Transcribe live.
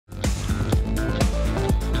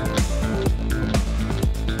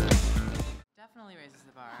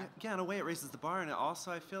yeah, in a way it raises the bar, and it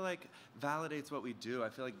also, I feel like, validates what we do. I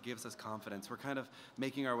feel like it gives us confidence. We're kind of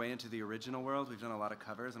making our way into the original world. We've done a lot of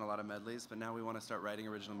covers and a lot of medleys, but now we want to start writing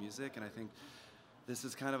original music, and I think this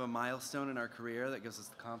is kind of a milestone in our career that gives us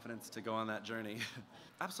the confidence to go on that journey.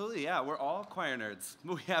 Absolutely, yeah, we're all choir nerds.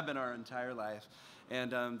 We have been our entire life.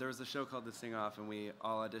 And there was a show called The Sing Off, and we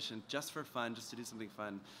all auditioned just for fun, just to do something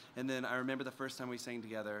fun. And then I remember the first time we sang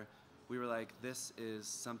together, we were like, this is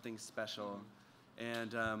something special.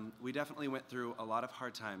 And we definitely went through a lot of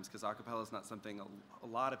hard times, because a cappella is not something a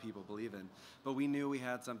lot of people believe in. But we knew we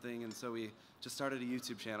had something, and so we just started a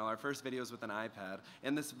YouTube channel. Our first video was with an iPad.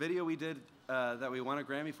 And this video we did that we won a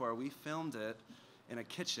Grammy for, we filmed it in a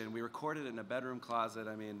kitchen. We recorded it in a bedroom closet.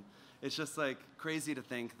 I mean, it's just like crazy to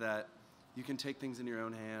think that you can take things in your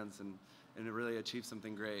own hands and really achieve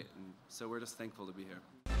something great. And so we're just thankful to be here.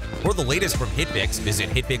 For the latest from HitFix, visit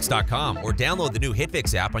hitfix.com or download the new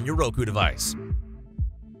HitFix app on your Roku device.